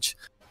Xayah damage,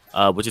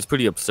 which is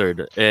pretty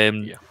absurd.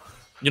 And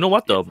you know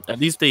what, though? At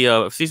least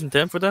the Season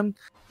 10 for them,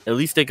 at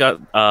least they got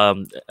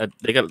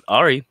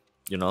Ahri,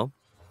 you know?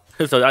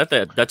 So I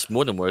think that's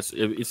more than worse,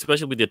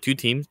 especially with the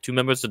two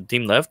members of the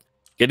team left,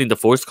 getting the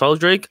Force Call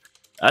Drake.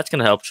 That's going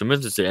to help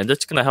tremendously, and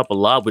that's going to help a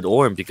lot with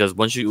Ornn, because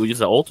once you use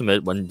the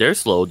ultimate, when they're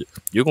slowed,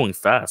 you're going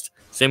fast.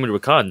 Same with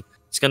Rakan.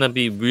 It's going to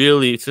be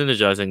really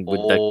synergizing with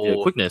that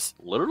quickness.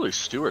 Literally,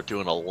 Stuart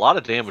doing a lot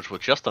of damage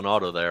with just an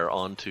auto there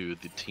onto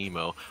the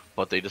Teemo,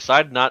 but they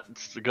decided not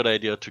it's a good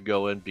idea to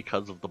go in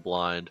because of the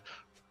blind.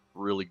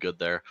 really good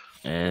there.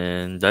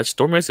 And that's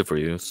Storm Racer for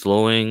you,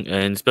 slowing,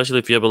 and especially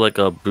if you have like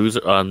a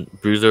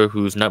bruiser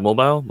who's not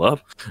mobile, well,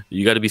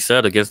 you got to be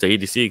set against the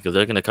ADC because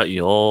they're gonna cut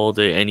you all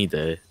day, any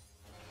day.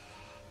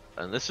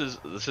 And this is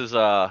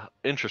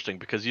interesting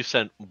because you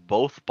sent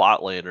both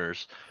bot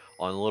laners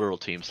on the literal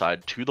team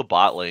side to the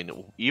bot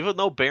lane, even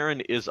though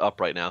Baron is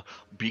up right now,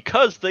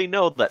 because they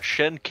know that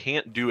Shen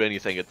can't do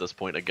anything at this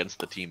point against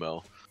the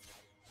Teemo.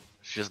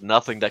 It's just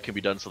nothing that can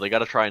be done, so they got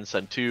to try and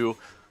send two.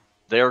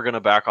 They're going to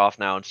back off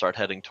now and start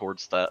heading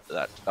towards that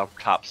up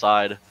top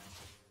side.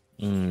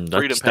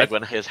 Freedom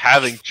Penguin is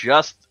having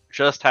just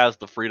has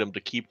the freedom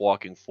to keep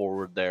walking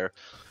forward there.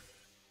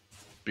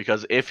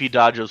 Because if he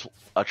dodges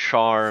a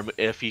charm,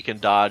 if he can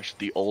dodge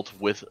the ult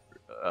with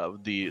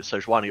the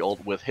Sejuani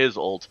ult with his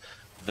ult,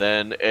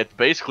 then it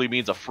basically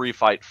means a free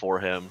fight for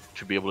him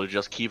to be able to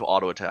just keep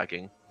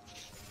auto-attacking.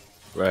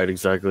 Right,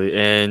 exactly.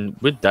 And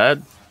with that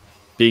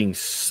being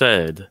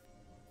said,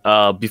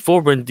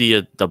 before when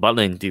the bot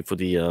lane for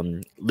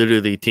the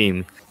literally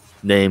team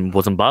name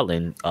wasn't bot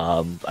lane,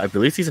 I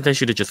believe Season 10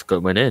 should have just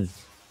went in.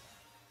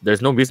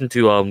 There's no reason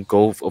to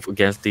go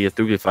against the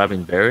 3v5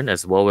 in Baron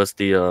as well as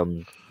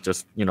the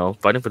just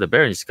fighting for the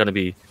Baron. It's gonna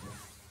be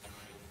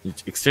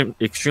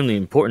extremely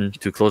important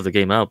to close the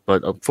game out,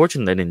 but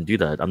unfortunately they didn't do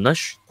that. I'm not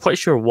quite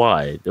sure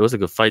why. There was a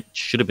good fight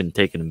should have been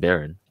taken in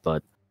Baron,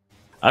 but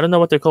I don't know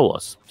what their call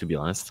was, to be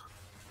honest.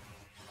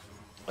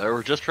 They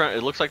were just trying.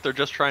 It looks like they're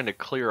just trying to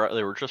clear out.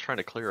 They were just trying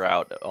to clear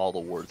out all the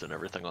wards and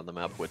everything on the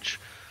map, which.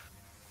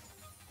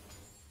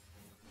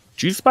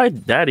 Juice by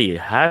Daddy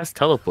has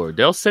teleport.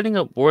 They're setting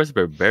up wards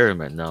for Baron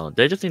right now.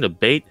 They just need to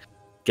bait,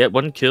 get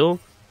one kill,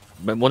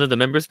 one of the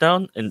members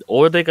down, and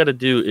all they gotta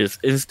do is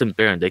instant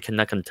Baron. They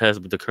cannot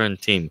contest with the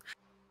current team.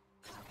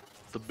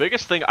 The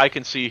biggest thing I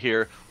can see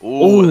here.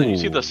 Ooh, you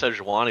see the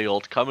Sejuani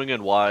ult coming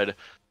in wide,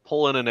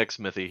 pulling an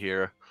X-Smithy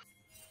here.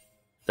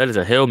 That is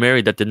a Hail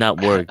Mary that did not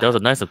work. That was a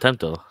nice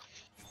attempt, though.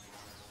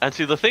 And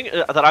see, the thing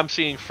that I'm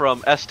seeing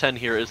from S10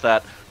 here is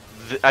that,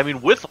 I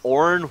mean, with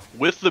Ornn,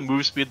 with the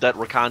move speed that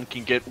Rakan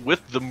can get,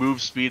 with the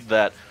move speed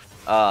that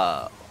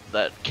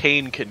that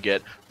Kayn can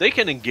get, they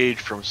can engage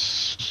from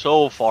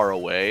so far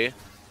away.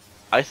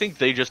 I think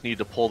they just need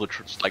to pull the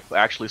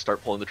actually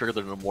start pulling the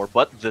trigger no more.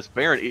 But this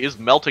Baron is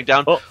melting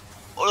down. Oh.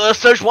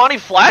 Sejuani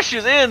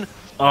flashes in.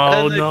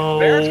 Oh and no!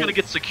 Baron's gonna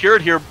get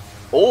secured here.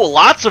 Oh,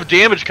 lots of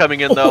damage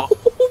coming in though.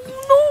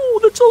 Oh,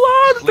 no, that's a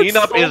lot.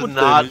 Cleanup is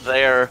not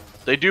there.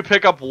 They do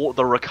pick up the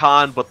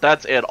Rakan, but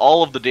that's it.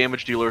 All of the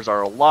damage dealers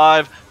are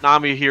alive.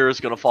 Nami here is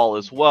going to fall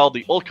as well.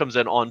 The ult comes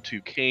in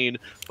onto Kayn,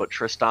 but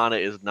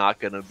Tristana is not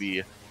going to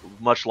be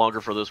much longer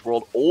for this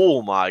world.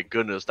 Oh my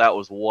goodness, that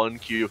was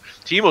 1Q.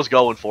 Teemo's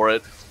going for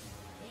it.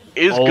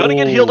 Is going to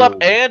get healed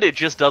up, and it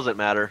just doesn't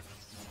matter.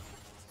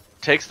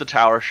 Takes the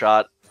tower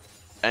shot,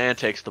 and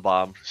takes the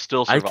bomb.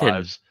 Still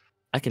survives.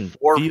 I can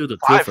feel the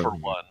 5 for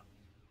 1.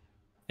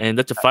 And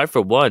that's a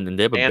 5-for-1, and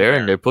they have a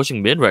Baron. They're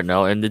pushing mid right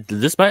now, and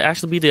this might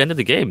actually be the end of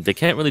the game. They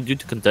can't really do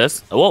to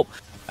contest. Well,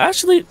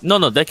 actually,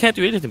 no, they can't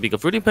do anything because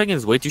Fruity Penguin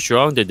is way too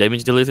strong. Their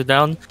damage delays are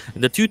down,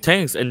 and the two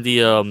tanks and the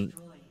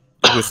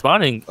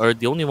respawning are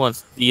the only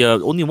ones. The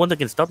only one that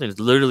can stop them is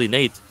literally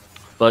Nate.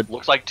 But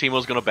looks like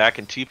Teemo's gonna back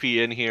and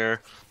TP in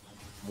here,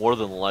 more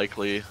than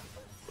likely.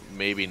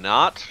 Maybe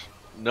not.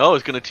 No,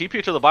 it's gonna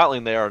TP to the bot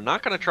lane. They are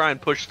not gonna try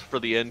and push for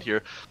the end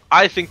here.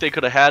 I think they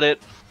could have had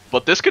it.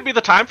 But this could be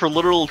the time for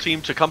Literal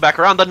Team to come back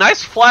around. The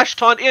nice flash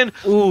taunt in.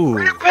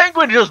 Freedom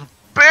Penguin just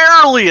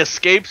barely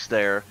escapes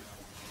there.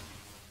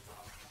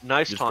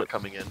 Nice taunt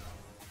coming in.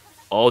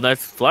 Oh,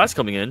 nice flash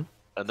coming in.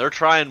 And they're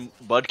trying.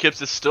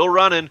 Mudkips is still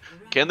running.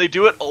 Can they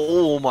do it?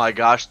 Oh my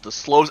gosh, the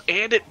slows.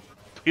 And it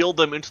peeled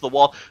them into the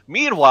wall.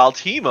 Meanwhile,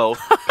 Teemo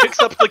picks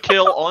up the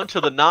kill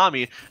onto the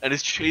Nami and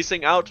is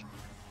chasing out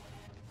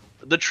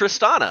the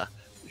Tristana.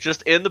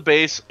 Just in the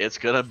base. It's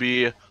going to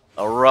be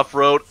a rough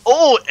road.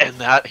 Oh, and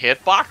that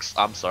hitbox.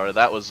 I'm sorry,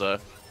 that was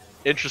a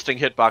interesting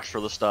hitbox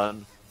for the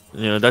stun.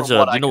 Yeah, that's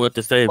you know what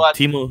to say.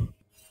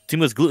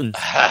 Teemo's gluten.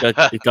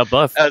 It got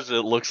buffed. As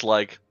it looks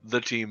like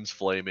the team's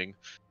flaming.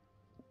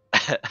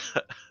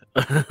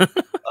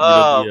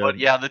 But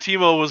yeah, the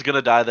Teemo was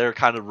gonna die there,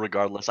 kind of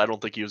regardless. I don't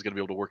think he was gonna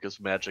be able to work his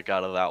magic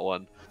out of that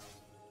one.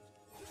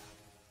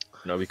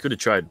 No, we could have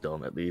tried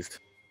though, at least.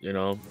 You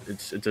know,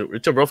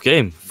 it's a rough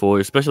game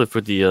especially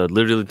for the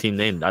literally team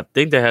name. I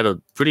think they had a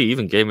pretty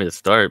even game at the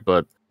start,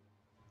 but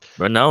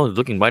right now it's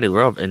looking mighty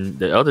rough, and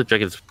the Elder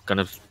Dragon's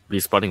gonna be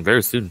spawning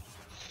very soon.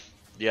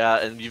 Yeah,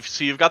 and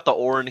you've got the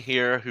Ornn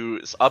here who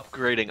is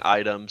upgrading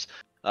items.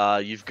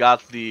 You've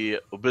got the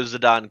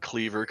Obizadon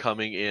Cleaver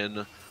coming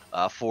in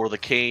for the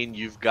Kayn.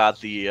 You've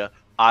got the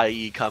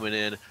IE coming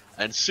in,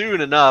 and soon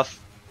enough,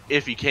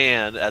 if he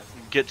can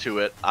get to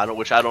it,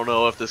 which I don't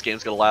know if this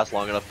game's gonna last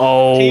long enough.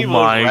 Oh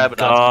my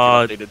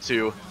god! Updated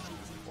too.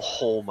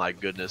 Oh my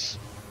goodness,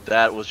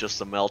 that was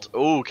just a melt.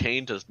 Oh,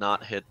 Kayn does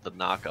not hit the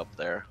knock up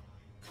there.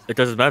 It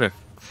doesn't matter.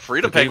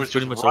 Freedom Penguin's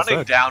just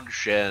running down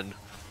Shen,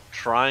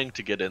 trying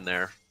to get in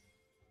there.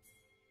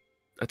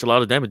 That's a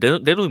lot of damage. They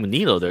don't even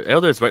need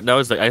Elders right now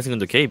is like icing on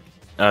the cake.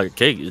 They're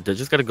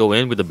just gotta go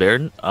in with the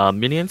Baron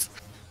minions,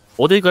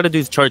 all they gotta do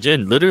is charge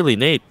in. Literally,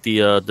 Nate,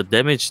 the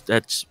damage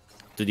that's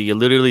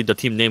literally the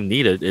team name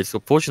needed is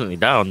proportionately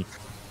down.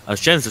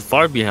 Shen's is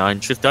far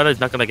behind. Tristana is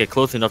not gonna get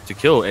close enough to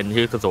kill, and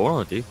here comes the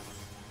warranty.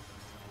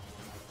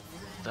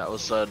 That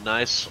was a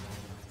nice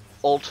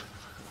ult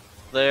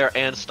there,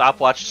 and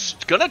stopwatch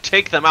gonna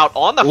take them out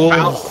on the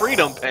Found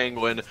Freedom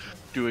Penguin,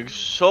 doing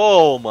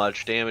so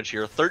much damage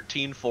here.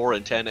 13, 4,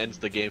 and 10 ends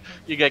the game.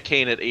 You got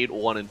Kane at 8,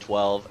 1, and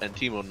 12, and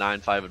Teemo 9,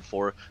 5, and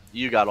 4.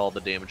 You got all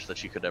the damage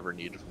that you could ever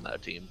need from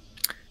that team.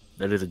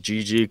 That is a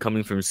GG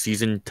coming from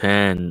Season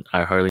 10.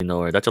 I hardly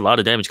know her. That's a lot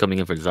of damage coming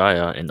in for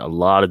Xayah, and a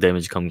lot of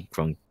damage coming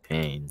from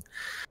Kane.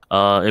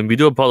 And we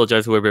do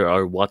apologize whoever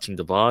are watching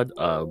the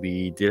VOD.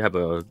 We did have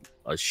a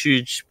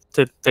huge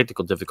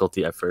technical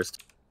difficulty at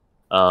first.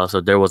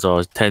 So there was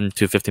a 10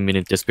 to 15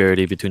 minute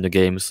disparity between the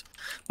games.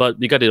 But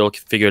we got it all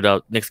figured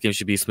out. Next game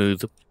should be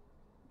smooth.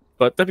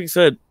 But that being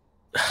said,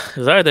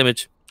 Xayah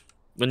damage,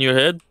 when you're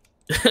ahead,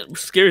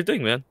 scary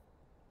thing, man.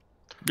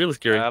 Really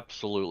scary.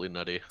 Absolutely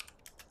nutty.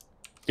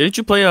 Didn't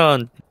you play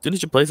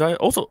Xayah?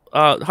 Also,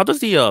 how does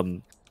the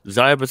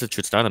Xayah versus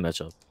Tristana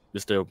match up?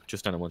 Is there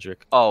Tristana one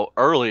trick? Oh,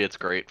 early it's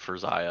great for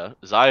Xayah.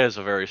 Xayah is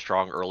a very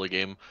strong early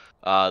game.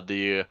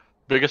 The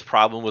biggest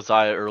problem with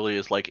Xayah early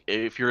is like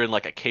if you're in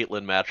like a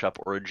Caitlyn matchup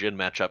or a Jhin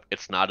matchup,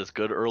 it's not as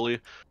good early.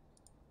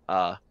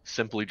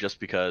 Simply just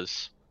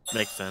because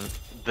Makes sense.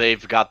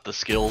 they've got the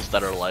skills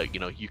that are like, you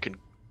know, you can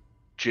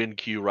Jhin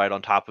Q right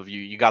on top of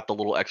you. You got the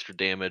little extra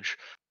damage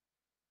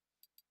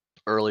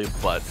early,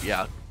 but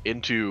yeah,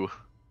 into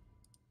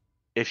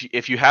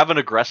if you have an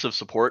aggressive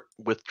support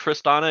with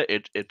Tristana,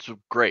 it's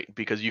great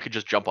because you can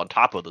just jump on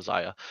top of the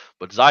Xayah.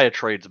 But Xayah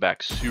trades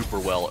back super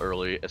well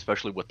early,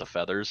 especially with the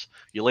feathers.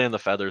 You land the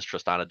feathers,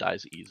 Tristana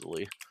dies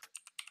easily.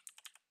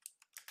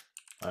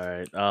 All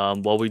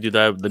right. While we do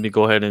that, let me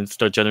go ahead and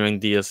start generating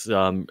the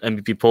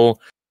MVP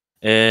poll.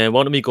 And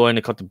why don't we go ahead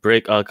and cut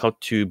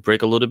to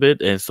break a little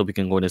bit, and so we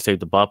can go ahead and save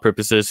the bot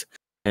purposes.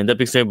 And that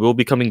being said, we'll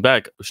be coming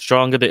back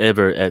stronger than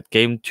ever at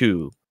Game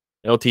 2,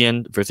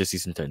 LTN versus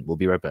Season 10. We'll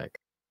be right back.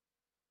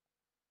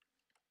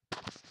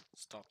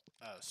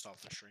 Stop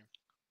the stream.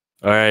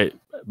 All right,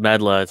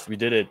 mad lads, we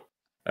did it.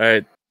 All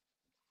right,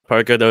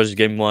 Parker, that was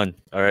Game 1.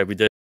 All right, we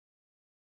did.